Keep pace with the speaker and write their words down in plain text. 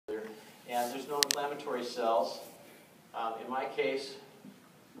there's no inflammatory cells. In my case,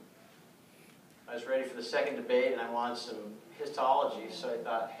 I was ready for the second debate and I wanted some histology, so I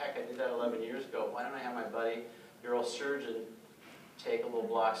thought, heck, I did that 11 years ago. Why don't I have my buddy, neurosurgeon, take a little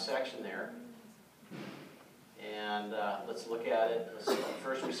block section there. And let's look at it.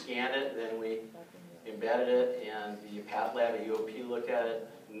 First we scanned it, then we embedded it, and the path lab at UOP looked at it.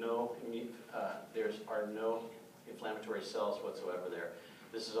 There are no inflammatory cells whatsoever there.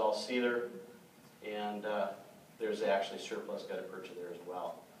 This is all sealer, and there's actually surplus gutta percha there as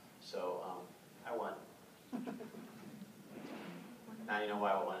well. So I won. Now you know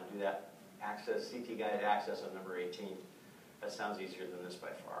why I want to do that. Access, CT guided access on number 18. That sounds easier than this by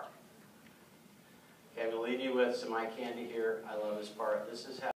far. Okay, I'm going to leave you with some eye candy here. I love this part. This is how